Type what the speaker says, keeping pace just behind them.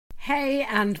Hey,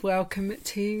 and welcome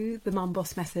to the Mum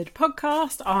Boss Method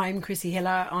podcast. I'm Chrissy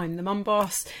Hiller, I'm the Mum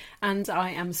Boss, and I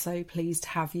am so pleased to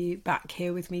have you back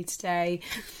here with me today.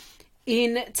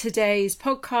 In today's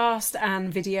podcast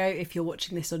and video, if you're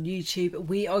watching this on YouTube,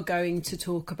 we are going to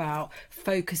talk about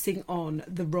focusing on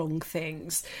the wrong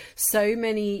things. So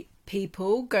many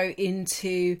people go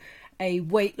into a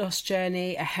weight loss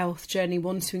journey, a health journey,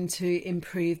 wanting to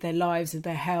improve their lives and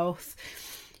their health,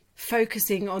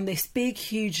 focusing on this big,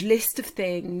 huge list of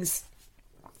things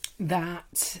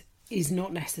that is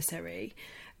not necessary,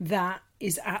 that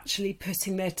is actually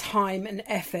putting their time and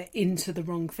effort into the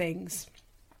wrong things.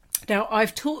 Now,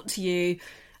 I've talked to you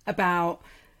about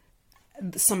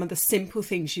some of the simple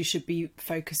things you should be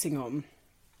focusing on.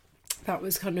 That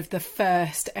was kind of the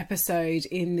first episode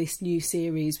in this new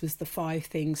series, was the 5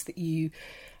 things that you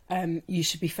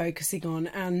should be focusing on.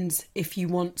 And if you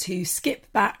want to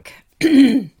skip back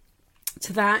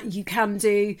to that, you can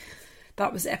do.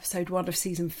 That was episode 1 of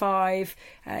season 5.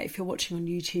 If you're watching on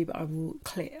YouTube,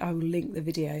 I will link the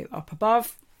video up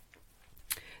above,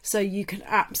 so you can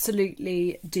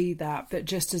absolutely do that. But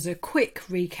just as a quick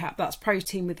recap, that's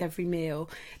protein with every meal.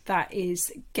 That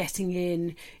is getting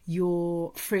in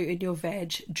your fruit and your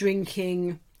veg,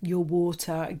 drinking your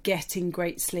water, getting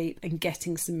great sleep, and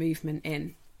getting some movement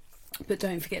in. But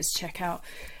don't forget to check out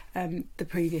the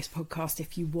previous podcast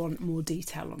if you want more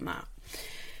detail on that.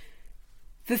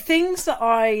 The things that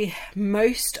I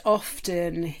most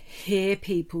often hear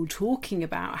people talking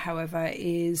about, however,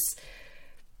 is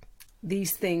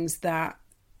these things that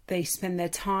they spend their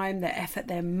time, their effort,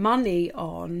 their money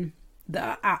on, that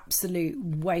are absolute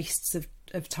wastes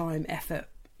of time, effort,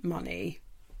 money,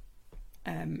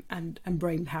 and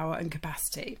brain power and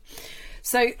capacity.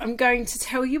 So I'm going to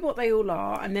tell you what they all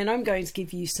are, and then I'm going to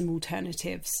give you some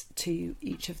alternatives to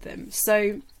each of them.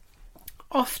 So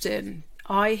often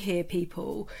I hear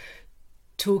people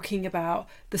talking about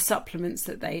the supplements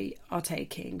that they are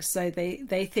taking. So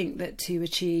they think that to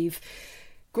achieve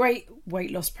great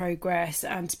weight loss progress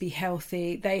and to be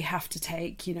healthy, they have to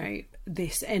take,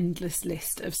 this endless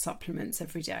list of supplements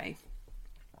every day.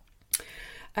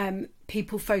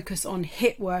 People focus on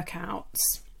HIIT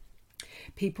workouts.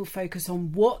 People focus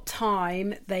on what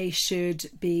time they should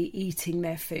be eating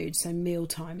their food, so meal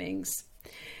timings.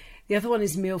 The other one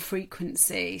is meal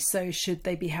frequency. So should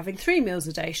they be having 3 meals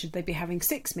a day? Should they be having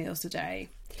 6 meals a day?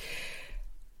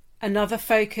 Another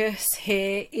focus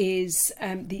here is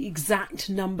the exact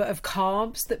number of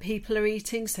carbs that people are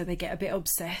eating. So they get a bit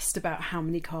obsessed about how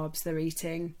many carbs they're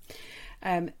eating.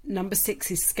 Number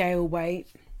 6 is scale weight.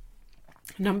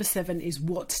 Number 7 is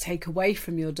what to take away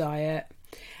from your diet.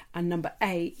 And number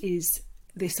 8 is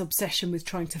this obsession with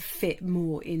trying to fit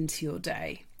more into your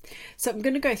day. So I'm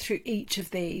going to go through each of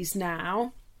these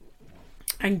now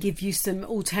and give you some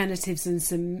alternatives and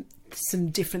some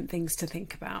different things to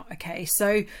think about. Okay,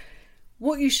 so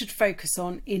what you should focus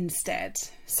on instead.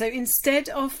 So instead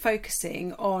of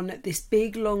focusing on this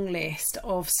big long list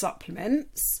of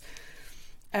supplements,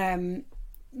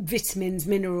 vitamins,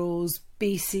 minerals,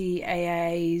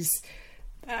 BCAAs,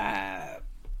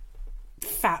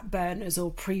 fat burners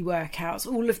or pre-workouts,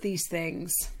 all of these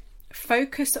things,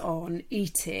 focus on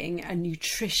eating a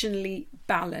nutritionally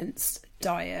balanced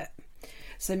diet.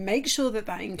 So make sure that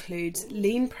includes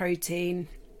lean protein,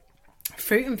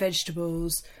 fruit and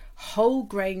vegetables, whole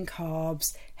grain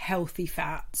carbs, healthy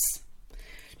fats.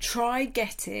 Try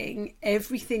getting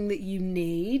everything that you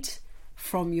need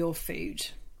from your food.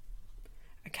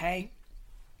 Okay?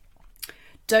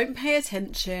 Don't pay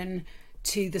attention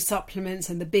to the supplements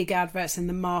and the big adverts and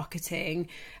the marketing,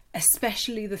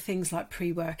 especially the things like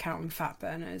pre-workout and fat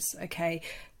burners. Okay?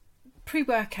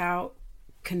 Pre-workout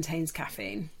contains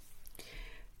caffeine.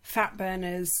 Fat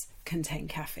burners contain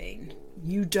caffeine.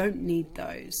 You don't need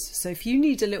those. So if you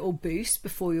need a little boost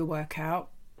before your workout,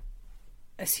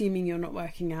 assuming you're not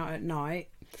working out at night,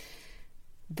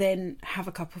 then have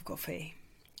a cup of coffee.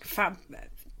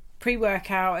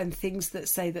 Pre-workout and things that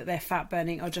say that they're fat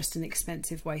burning are just an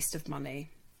expensive waste of money.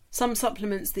 Some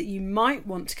supplements that you might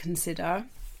want to consider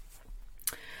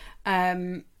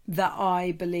that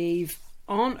I believe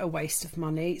aren't a waste of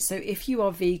money. So if you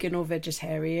are vegan or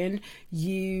vegetarian,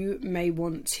 you may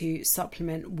want to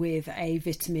supplement with a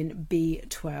vitamin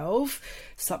B12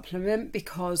 supplement,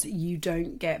 because you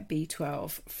don't get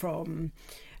B12 from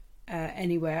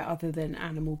anywhere other than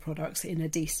animal products in a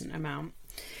decent amount.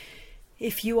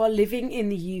 If you are living in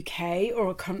the UK or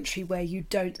a country where you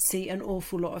don't see an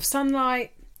awful lot of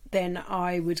sunlight, then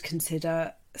I would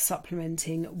consider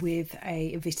supplementing with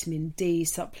a vitamin D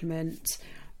supplement,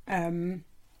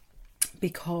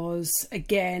 because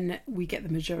again, we get the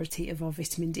majority of our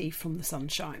vitamin D from the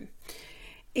sunshine.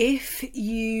 If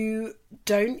you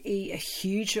don't eat a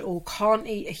huge or can't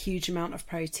eat a huge amount of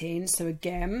protein, so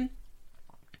again,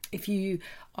 if you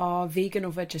are vegan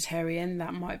or vegetarian,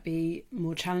 that might be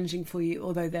more challenging for you,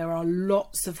 although there are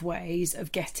lots of ways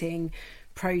of getting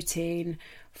protein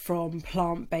from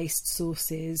plant-based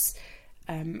sources,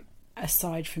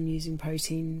 aside from using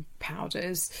protein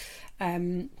powders.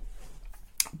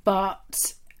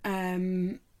 But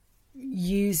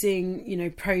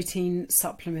using, protein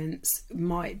supplements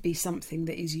might be something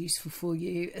that is useful for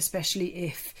you, especially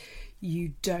if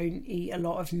you don't eat a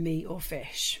lot of meat or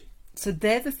fish. So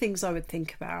they're the things I would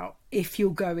think about if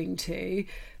you're going to,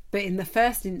 but in the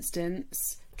first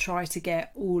instance, try to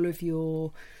get all of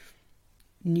your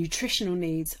nutritional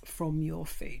needs from your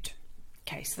food.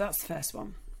 Okay, so that's the first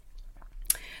one.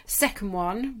 Second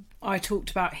one, I talked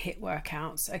about HIIT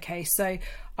workouts. Okay, so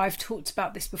I've talked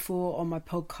about this before on my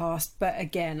podcast, but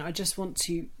again, I just want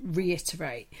to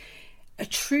reiterate. A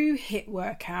true HIIT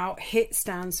workout, HIIT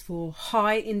stands for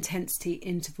high intensity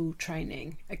interval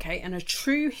training. Okay, and a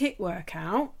true HIIT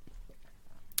workout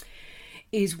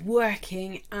is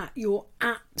working at your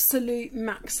absolute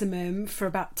maximum for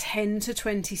about 10 to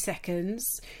 20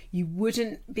 seconds. You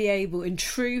wouldn't be able, in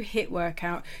true HIIT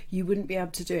workout, you wouldn't be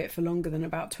able to do it for longer than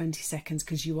about 20 seconds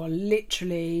because you are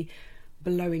literally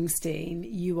blowing steam.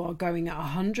 You are going at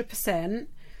 100%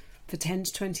 for 10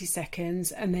 to 20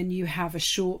 seconds, and then you have a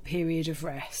short period of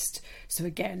rest. So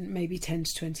again, maybe 10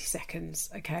 to 20 seconds,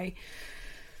 okay?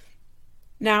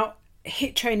 Now,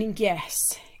 HIIT training,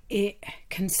 yes, it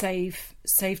can save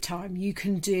time. You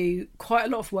can do quite a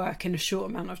lot of work in a short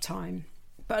amount of time.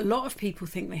 But a lot of people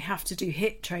think they have to do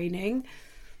HIIT training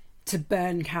to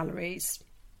burn calories.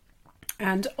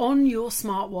 And on your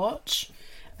smartwatch,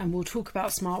 and we'll talk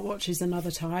about smartwatches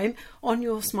another time, on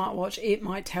your smartwatch it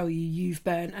might tell you you've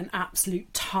burnt an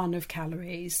absolute ton of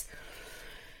calories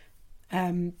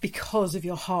because of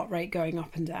your heart rate going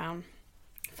up and down.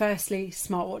 Firstly,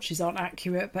 smartwatches aren't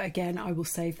accurate, but again, I will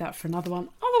save that for another one.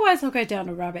 Otherwise, I'll go down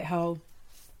a rabbit hole.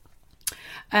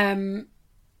 But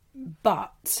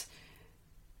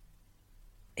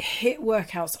HIIT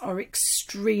workouts are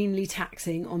extremely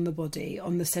taxing on the body,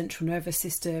 on the central nervous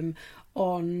system,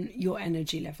 on your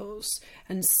energy levels.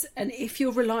 And if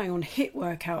you're relying on HIIT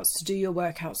workouts to do your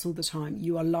workouts all the time,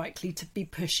 you are likely to be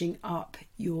pushing up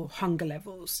your hunger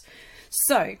levels.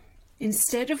 So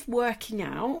instead of working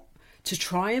out to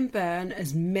try and burn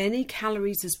as many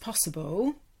calories as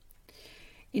possible,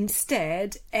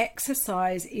 instead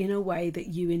exercise in a way that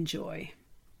you enjoy.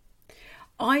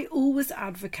 I always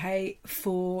advocate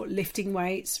for lifting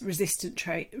weights, resistance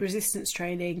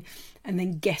training, and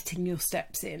then getting your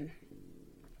steps in.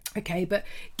 Okay, but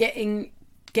getting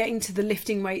to the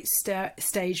lifting weights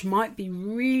stage might be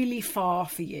really far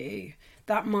for you.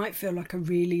 That might feel like a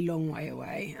really long way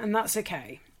away, and that's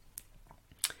okay.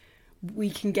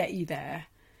 We can get you there,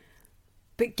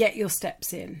 but get your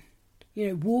steps in.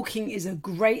 Walking is a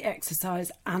great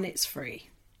exercise and it's free.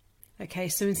 Okay,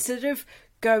 so instead of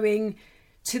going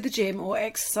to the gym or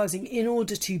exercising in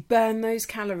order to burn those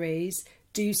calories,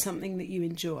 do something that you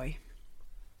enjoy.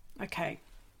 Okay,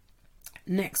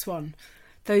 next one,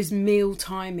 those meal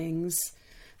timings.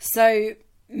 So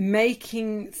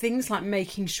making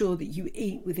sure that you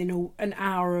eat within an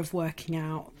hour of working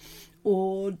out,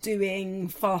 or doing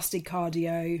fasted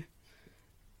cardio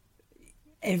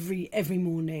every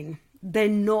morning. They're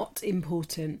not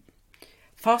important.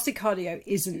 Fasted cardio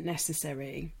isn't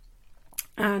necessary.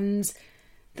 And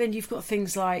then you've got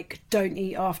things like don't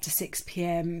eat after 6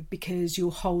 p.m. because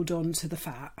you'll hold on to the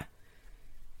fat.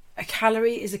 A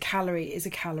calorie is a calorie is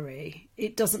a calorie.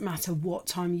 It doesn't matter what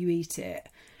time you eat it.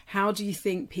 How do you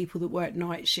think people that work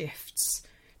night shifts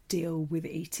deal with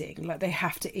eating? Like, they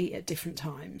have to eat at different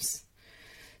times.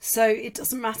 So it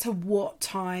doesn't matter what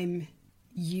time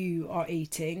you are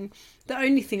eating. The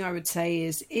only thing I would say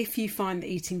is if you find that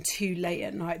eating too late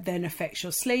at night then affects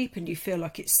your sleep and you feel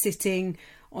like it's sitting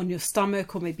on your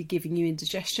stomach or maybe giving you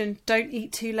indigestion, don't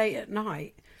eat too late at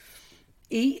night.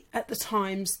 Eat at the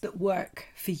times that work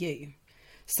for you.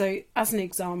 So as an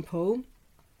example,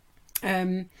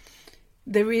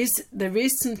 there is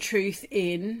some truth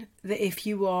in that if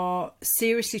you are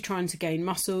seriously trying to gain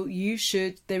muscle,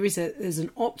 there's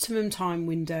an optimum time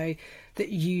window that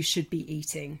you should be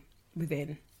eating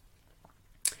within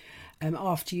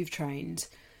after you've trained.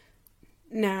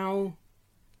 Now,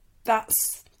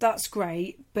 that's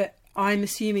great, but I'm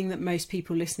assuming that most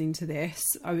people listening to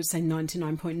this, I would say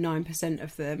 99.9%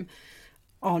 of them,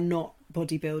 are not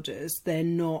bodybuilders. They're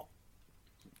not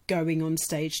going on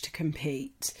stage to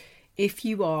compete. If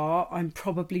you are, I'm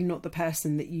probably not the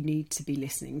person that you need to be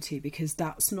listening to, because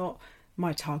that's not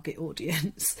my target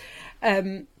audience.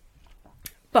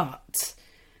 But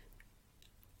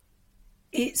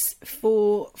it's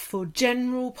for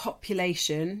general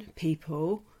population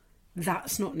people,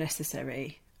 that's not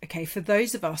necessary. Okay, for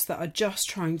those of us that are just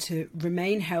trying to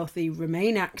remain healthy,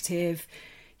 remain active,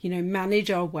 manage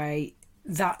our weight,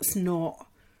 that's not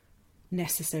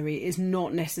necessary. It's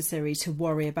not necessary to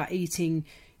worry about eating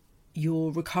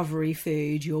your recovery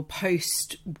food, your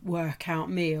post-workout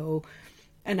meal,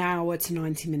 an hour to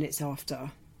 90 minutes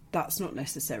after. That's not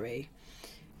necessary.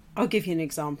 I'll give you an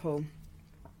example.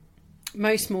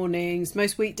 Most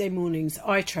weekday mornings,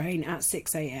 I train at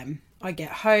 6 a.m. I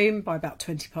get home by about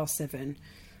 7:20.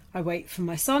 I wait for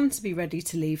my son to be ready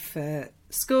to leave for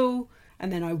school,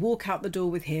 and then I walk out the door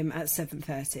with him at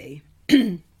 7:30.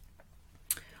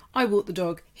 I walk the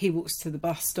dog, he walks to the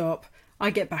bus stop. I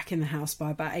get back in the house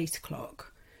by about 8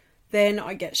 o'clock. Then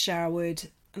I get showered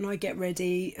and I get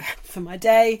ready for my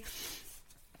day.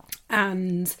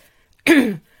 And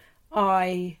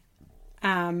I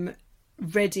am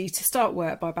ready to start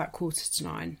work by about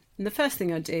 8:45. And the first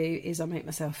thing I do is I make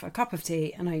myself a cup of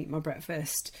tea and I eat my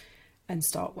breakfast and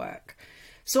start work.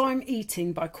 So I'm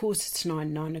eating by 8:45,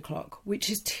 9 o'clock, which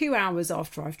is 2 hours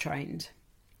after I've trained.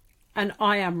 And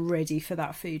I am ready for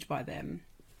that food by then.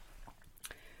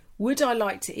 Would I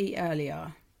like to eat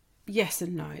earlier? Yes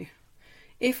and no.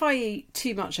 If I eat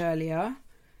too much earlier,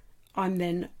 I'm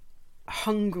then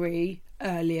hungry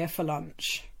earlier for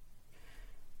lunch.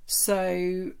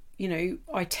 So,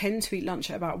 I tend to eat lunch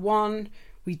at about 1.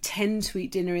 We tend to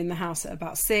eat dinner in the house at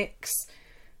about 6.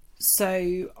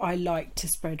 So I like to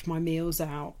spread my meals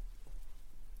out,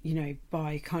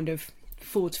 by kind of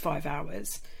 4 to 5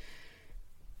 hours.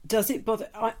 Does it bother?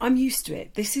 I'm used to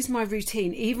it. This is my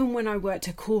routine. Even when I worked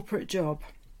a corporate job,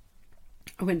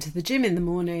 I went to the gym in the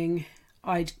morning.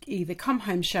 I'd either come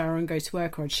home, shower and go to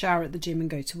work, or I'd shower at the gym and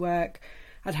go to work.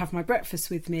 I'd have my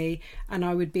breakfast with me and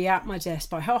I would be at my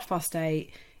desk by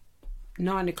 8:30,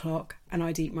 9 o'clock, and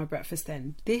I'd eat my breakfast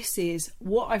then. This is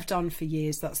what I've done for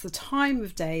years. That's the time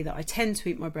of day that I tend to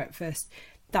eat my breakfast.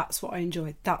 That's what I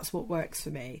enjoy. That's what works for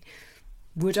me.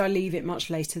 Would I leave it much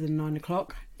later than 9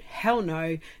 o'clock? Hell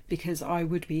no, because I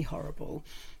would be horrible.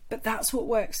 But that's what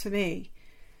works for me.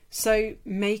 So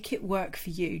make it work for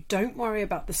you. Don't worry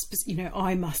about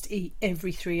I must eat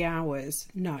every 3 hours.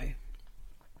 No.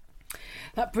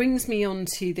 That brings me on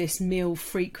to this meal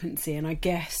frequency, and I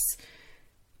guess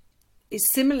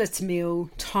it's similar to meal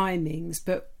timings,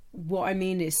 but what I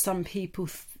mean is some people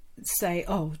say,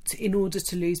 in order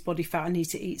to lose body fat, I need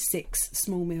to eat 6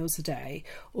 small meals a day,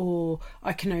 or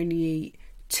I can only eat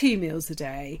 2 meals a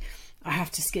day. I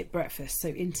have to skip breakfast, so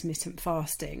intermittent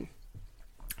fasting.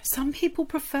 Some people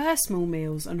prefer small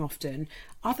meals and often.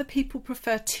 Other people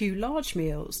prefer 2 large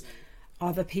meals.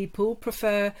 Other people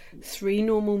prefer 3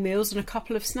 normal meals and a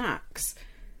couple of snacks.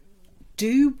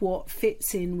 Do what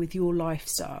fits in with your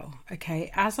lifestyle,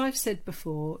 okay? As I've said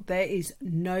before, there is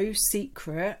no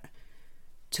secret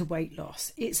to weight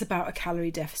loss. It's about a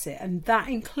calorie deficit, and that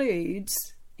includes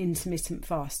intermittent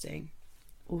fasting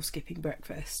or skipping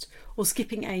breakfast or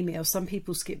skipping a meal. Some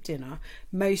people skip dinner.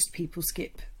 Most people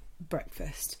skip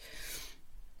breakfast.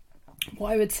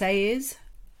 What I would say is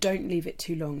don't leave it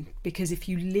too long, because if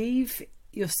you leave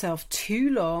yourself too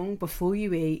long before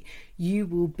you eat, you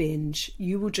will binge.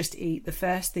 You will just eat the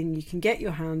first thing you can get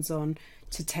your hands on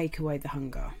to take away the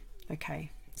hunger. Okay,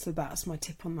 so that's my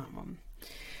tip on that one.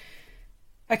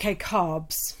 Okay,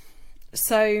 carbs.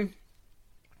 So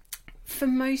for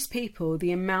most people,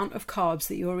 the amount of carbs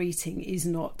that you're eating is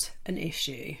not an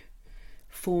issue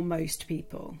for most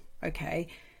people. Okay,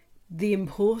 the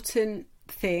important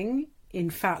thing in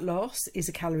fat loss is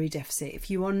a calorie deficit. If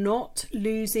you are not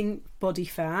losing body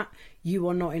fat, you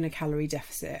are not in a calorie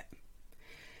deficit.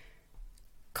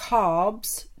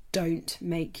 Carbs don't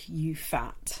make you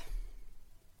fat.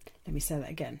 Let me say that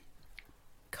again.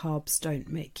 Carbs don't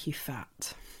make you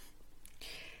fat.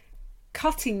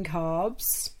 Cutting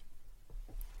carbs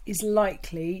is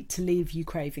likely to leave you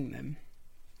craving them.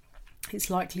 It's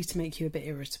likely to make you a bit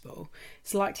irritable.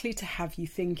 It's likely to have you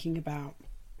thinking about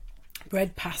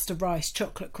bread, pasta, rice,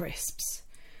 chocolate crisps.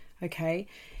 Okay,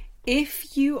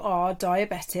 if you are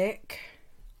diabetic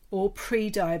or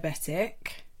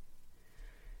pre-diabetic,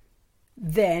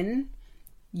 then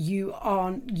you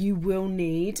will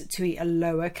need to eat a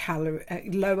lower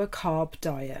carb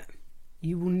diet.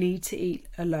 You will need to eat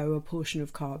a lower portion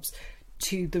of carbs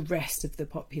to the rest of the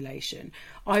population.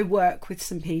 I work with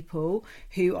some people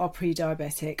who are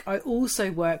pre-diabetic. I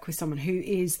also work with someone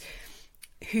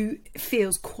who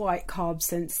feels quite carb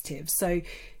sensitive. So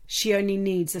she only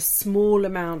needs a small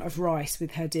amount of rice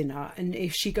with her dinner, and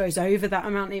if she goes over that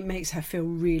amount, it makes her feel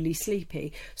really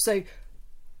sleepy. So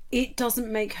it doesn't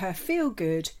make her feel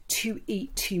good to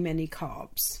eat too many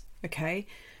carbs, okay?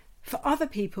 For other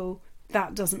people,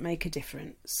 that doesn't make a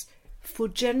difference. For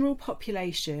general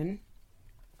population,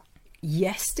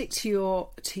 yes, stick to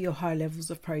your high levels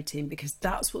of protein, because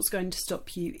that's what's going to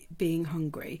stop you being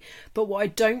hungry. But what I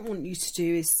don't want you to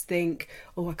do is think,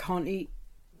 oh, I can't eat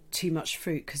too much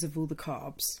fruit because of all the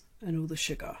carbs and all the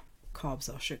sugar.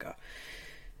 Carbs are sugar.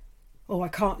 Oh, I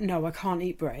can't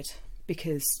eat bread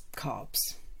because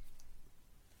carbs.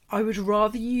 I would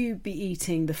rather you be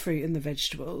eating the fruit and the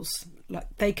vegetables.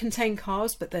 Like, they contain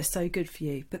carbs, but they're so good for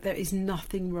you. But there is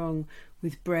nothing wrong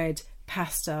with bread,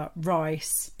 pasta,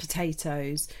 rice,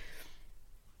 potatoes,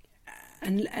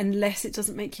 and unless it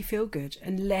doesn't make you feel good,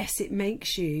 unless it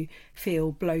makes you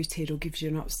feel bloated or gives you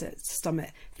an upset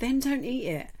stomach, then don't eat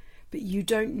it. But you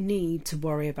don't need to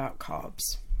worry about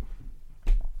carbs.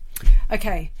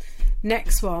 Okay,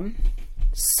 next one.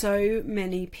 So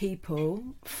many people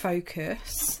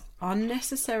focus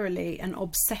unnecessarily and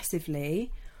obsessively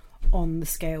on the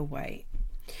scale weight.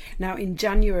 Now, in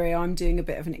January, I'm doing a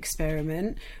bit of an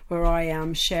experiment where I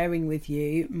am sharing with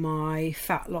you my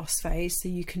fat loss phase, so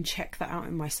you can check that out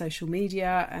in my social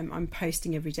media. I'm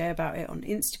posting every day about it on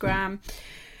Instagram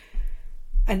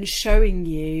and showing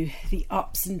you the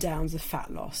ups and downs of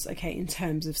fat loss, okay, in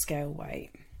terms of scale weight.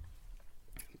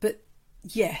 But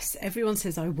yes, everyone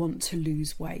says, I want to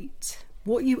lose weight.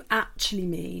 What you actually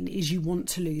mean is you want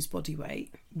to lose body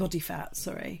fat.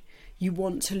 You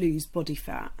want to lose body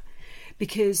fat,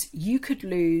 because you could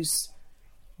lose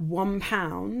 1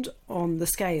 pound on the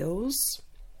scales,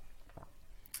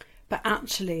 but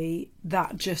actually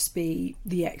that just be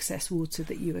the excess water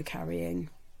that you are carrying.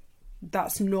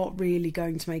 That's not really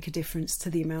going to make a difference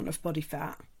to the amount of body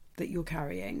fat that you're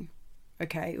carrying,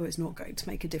 okay? Or it's not going to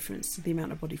make a difference to the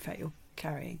amount of body fat you're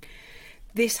carrying.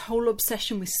 This whole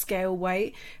obsession with scale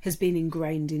weight has been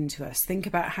ingrained into us. Think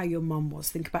about how your mum was.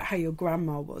 Think about how your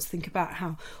grandma was. Think about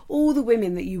how all the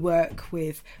women that you work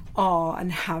with are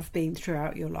and have been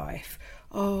throughout your life.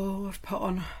 Oh, I've put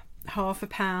on half a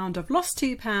pound. I've lost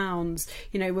 2 pounds.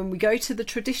 You know, when we go to the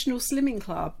traditional slimming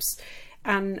clubs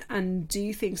and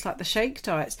do things like the shake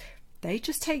diets, they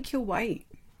just take your weight.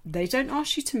 They don't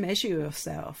ask you to measure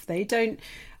yourself. They don't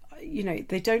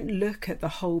look at the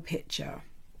whole picture.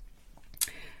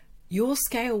 Your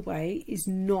scale weight is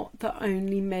not the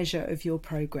only measure of your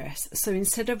progress. So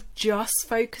instead of just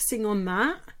focusing on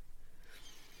that,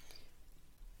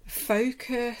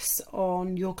 focus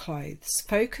on your clothes,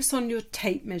 focus on your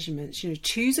tape measurements.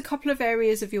 Choose a couple of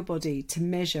areas of your body to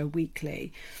measure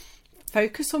weekly.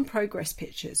 Focus on progress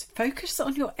pictures. Focus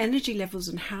on your energy levels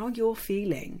and how you're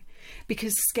feeling,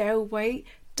 because scale weight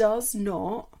does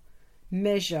not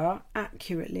measure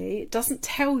accurately. It doesn't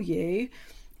tell you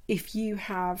if you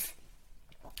have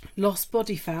lost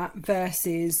body fat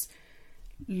versus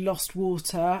lost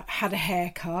water, had a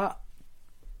haircut,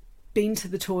 been to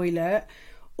the toilet,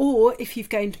 or if you've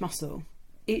gained muscle.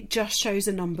 It just shows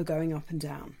a number going up and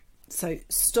down. So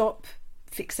stop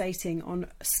fixating on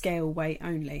scale weight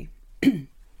only.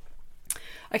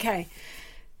 Okay,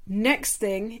 next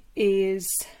thing is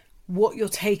what you're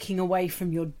taking away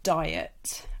from your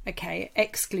diet, okay,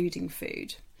 excluding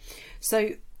food.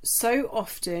 So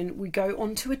often we go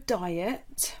onto a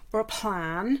diet or a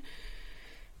plan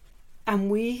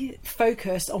and we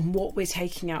focus on what we're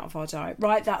taking out of our diet.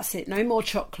 Right, that's it. No more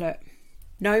chocolate,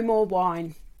 no more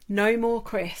wine, no more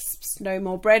crisps, no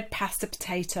more bread, pasta,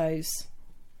 potatoes,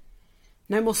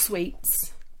 no more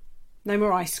sweets, no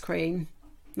more ice cream,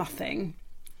 nothing.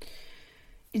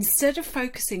 Instead of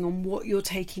focusing on what you're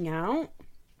taking out,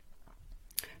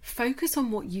 focus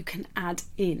on what you can add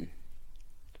in.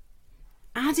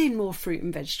 Add in more fruit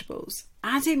and vegetables.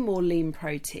 Add in more lean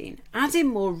protein. Add in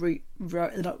more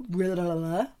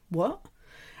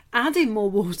Add in more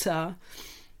water.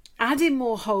 Add in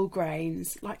more whole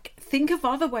grains. Like, think of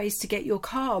other ways to get your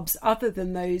carbs other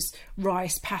than those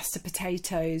rice, pasta,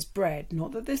 potatoes, bread.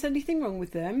 Not that there's anything wrong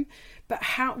with them, but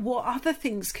what other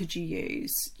things could you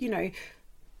use?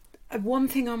 One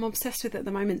thing I'm obsessed with at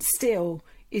the moment still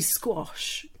is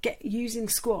squash. Using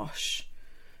squash.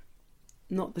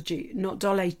 Not the juice, not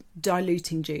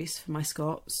diluting juice for my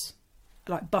Scots,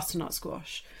 like butternut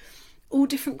squash. All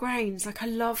different grains. Like, I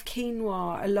love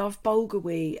quinoa, I love bulgur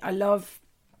wheat, I love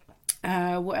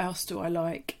what else do I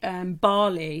like?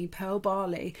 Barley, pearl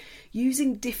barley.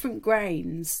 Using different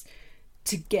grains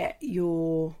to get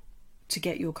your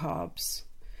carbs.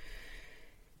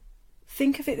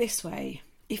 Think of it this way: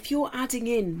 if you're adding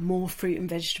in more fruit and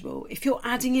vegetable, if you're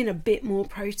adding in a bit more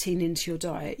protein into your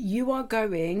diet, you are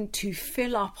going to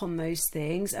fill up on those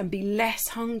things and be less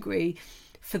hungry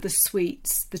for the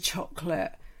sweets, the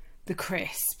chocolate, the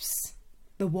crisps,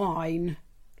 the wine.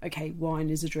 Okay, wine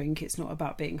is a drink, it's not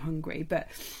about being hungry, but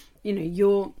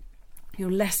you're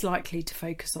less likely to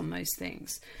focus on those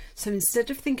things. So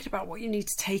instead of thinking about what you need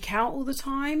to take out all the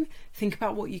time, think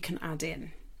about what you can add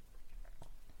in.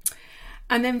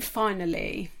 And then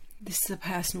finally, this is a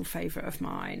personal favourite of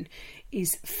mine,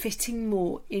 is fitting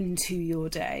more into your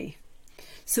day.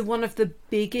 So one of the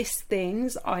biggest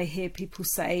things I hear people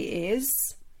say is,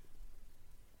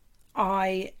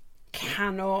 I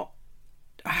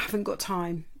haven't got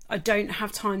time. I don't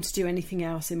have time to do anything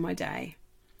else in my day.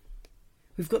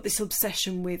 We've got this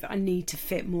obsession with, I need to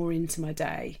fit more into my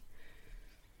day.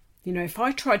 If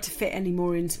I tried to fit any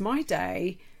more into my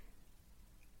day,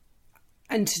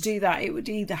 and to do that, it would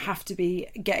either have to be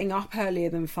getting up earlier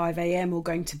than 5 a.m. or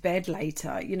going to bed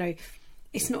later.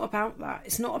 It's not about that.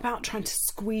 It's not about trying to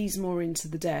squeeze more into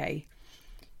the day.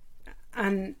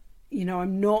 And,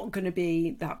 I'm not going to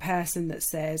be that person that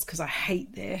says, because I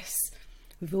hate this,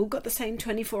 we've all got the same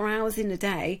 24 hours in a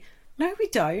day. No, we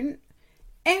don't.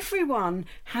 Everyone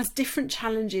has different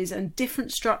challenges and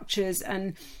different structures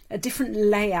and a different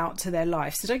layout to their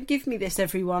life. So don't give me this,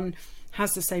 everyone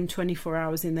has the same 24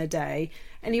 hours in their day.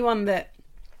 I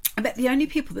bet the only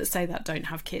people that say that don't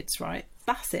have kids, right?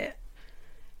 That's it.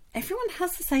 Everyone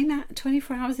has the same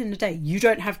 24 hours in a day. You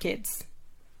don't have kids.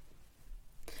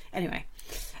 Anyway,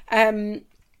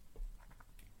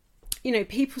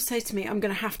 people say to me, I'm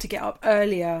going to have to get up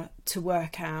earlier to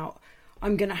work out.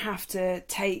 I'm going to have to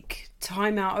take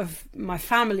time out of my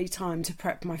family time to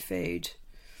prep my food.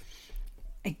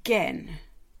 Again,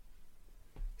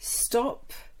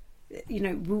 stop.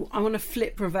 I want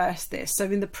to reverse this. So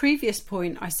in the previous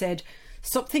point, I said,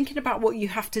 stop thinking about what you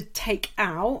have to take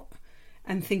out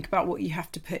and think about what you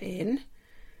have to put in.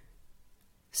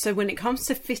 So when it comes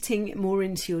to fitting more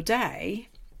into your day,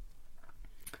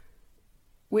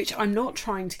 which I'm not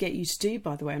trying to get you to do,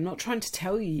 by the way, I'm not trying to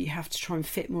tell you have to try and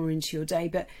fit more into your day,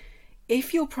 but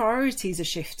if your priorities are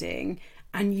shifting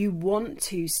and you want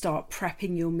to start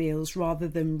prepping your meals rather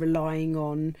than relying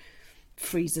on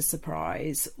freezer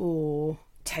surprise or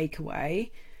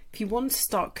takeaway, if you want to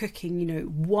start cooking,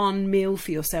 one meal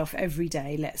for yourself every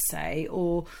day, let's say,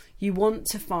 or you want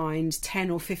to find 10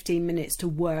 or 15 minutes to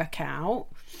work out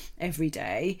every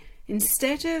day,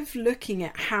 instead of looking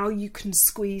at how you can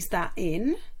squeeze that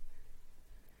in,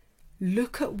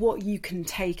 look at what you can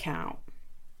take out.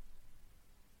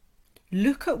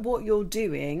 Look at what you're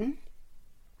doing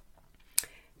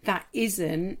that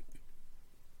isn't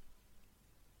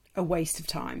a waste of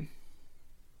time.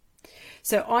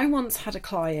 So I once had a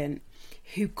client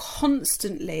who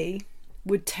constantly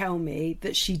would tell me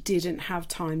that she didn't have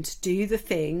time to do the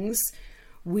things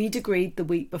we'd agreed the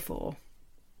week before.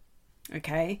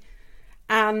 Okay?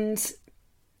 And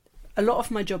a lot of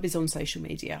my job is on social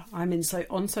media. I'm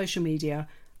on social media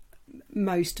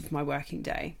most of my working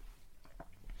day.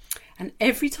 And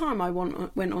every time I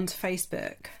went onto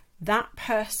Facebook, that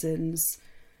person's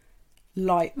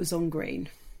light was on green.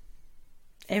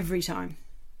 Every time.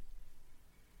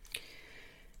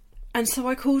 And so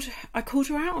I called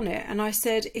her out on it, and I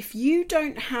said, if you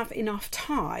don't have enough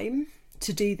time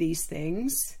to do these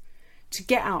things, to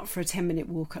get out for a 10-minute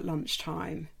walk at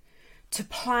lunchtime, to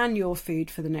plan your food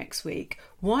for the next week,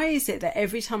 why is it that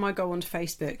every time I go onto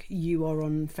Facebook, you are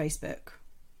on Facebook?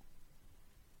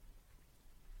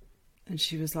 And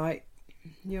she was like,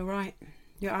 you're right.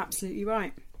 You're absolutely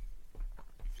right.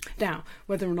 Now,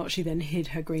 whether or not she then hid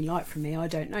her green light from me, I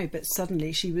don't know. But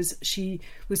suddenly she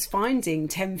was finding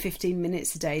 10, 15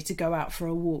 minutes a day to go out for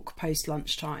a walk post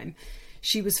lunchtime.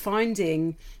 She was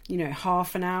finding,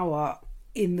 half an hour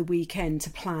in the weekend to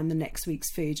plan the next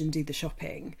week's food and do the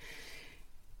shopping.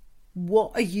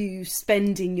 What are you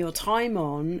spending your time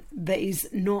on that is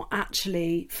not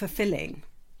actually fulfilling?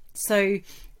 So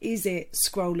is it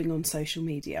scrolling on social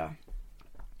media?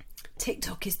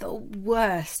 TikTok is the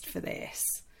worst for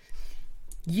this.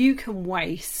 You can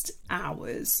waste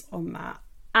hours on that,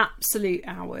 absolute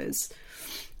hours.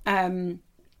 But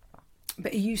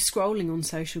are you scrolling on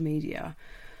social media?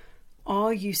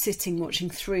 Are you sitting watching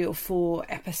 3 or 4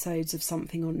 episodes of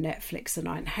something on Netflix a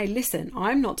night? And hey, listen,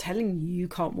 I'm not telling you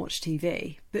can't watch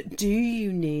TV, but do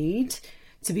you need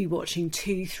to be watching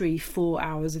 2, 3, 4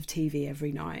 hours of TV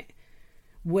every night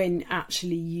when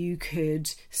actually you could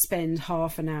spend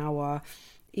half an hour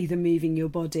either moving your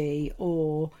body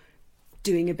or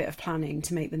doing a bit of planning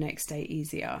to make the next day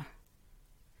easier?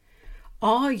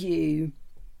 Are you,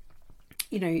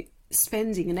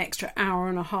 spending an extra hour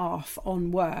and a half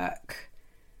on work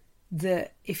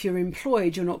that if you're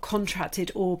employed, you're not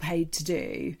contracted or paid to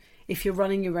do. If you're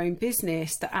running your own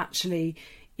business, that actually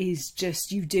is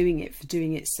just you doing it for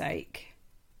doing its sake.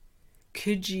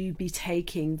 Could you be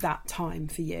taking that time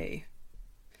for you?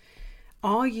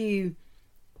 Are you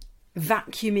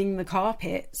vacuuming the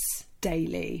carpets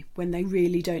daily when they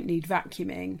really don't need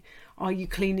vacuuming? Are you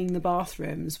cleaning the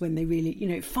bathrooms when they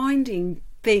really, finding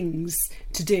things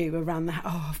to do around the house?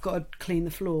 Oh, I've got to clean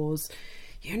the floors.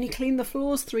 You only cleaned the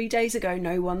floors 3 days ago.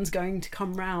 No one's going to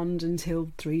come round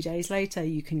until 3 days later.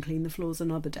 You can clean the floors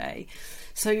another day.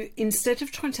 So instead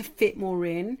of trying to fit more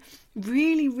in,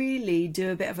 really, really do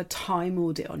a bit of a time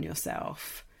audit on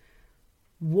yourself.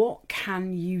 What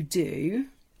can you do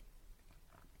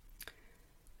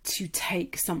to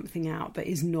take something out that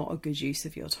is not a good use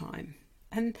of your time?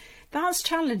 And that's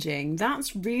challenging.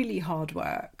 That's really hard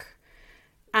work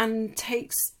and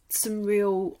takes some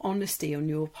real honesty on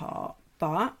your part.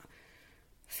 But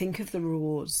think of the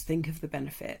rewards, think of the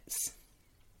benefits.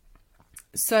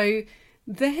 So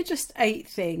they're just 8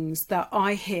 things that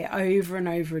I hear over and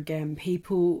over again,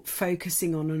 people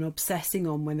focusing on and obsessing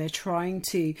on when they're trying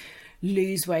to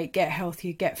lose weight, get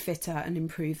healthier, get fitter and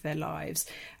improve their lives.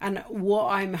 And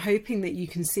what I'm hoping that you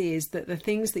can see is that the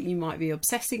things that you might be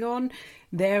obsessing on,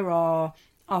 there are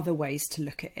other ways to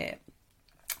look at it.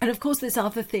 And of course, there's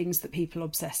other things that people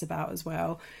obsess about as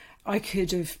well. I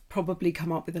could have probably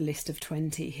come up with a list of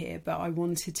 20 here, but I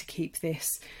wanted to keep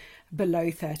this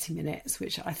below 30 minutes,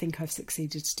 which I think I've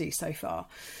succeeded to do so far.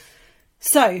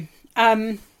 So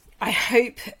I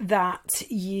hope that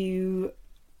you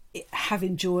have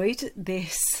enjoyed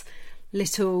this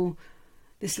little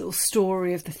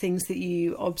story of the things that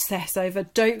you obsess over.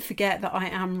 Don't forget that I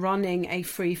am running a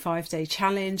free 5-day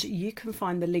challenge. You can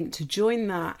find the link to join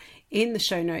that in the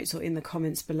show notes or in the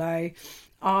comments below.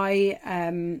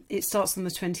 It starts on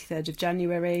the 23rd of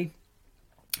January.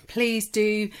 Please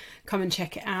do come and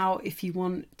check it out. If you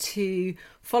want to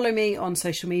follow me on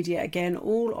social media, again,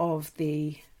 all of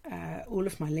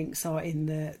my links are in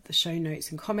the show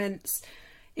notes and comments.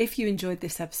 If you enjoyed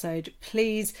this episode,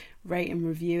 please rate and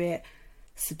review it,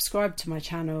 subscribe to my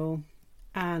channel,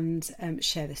 and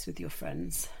share this with your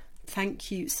friends.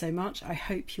 Thank you so much. I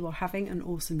hope you are having an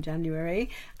awesome January,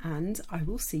 and I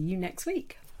will see you next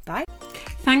week. Bye.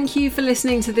 Thank you for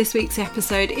listening to this week's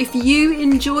episode. If you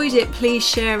enjoyed it, please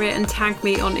share it and tag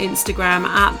me on Instagram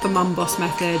at The Mum Boss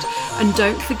Method. And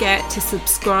don't forget to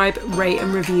subscribe, rate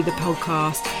and review the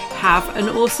podcast. Have an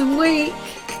awesome week.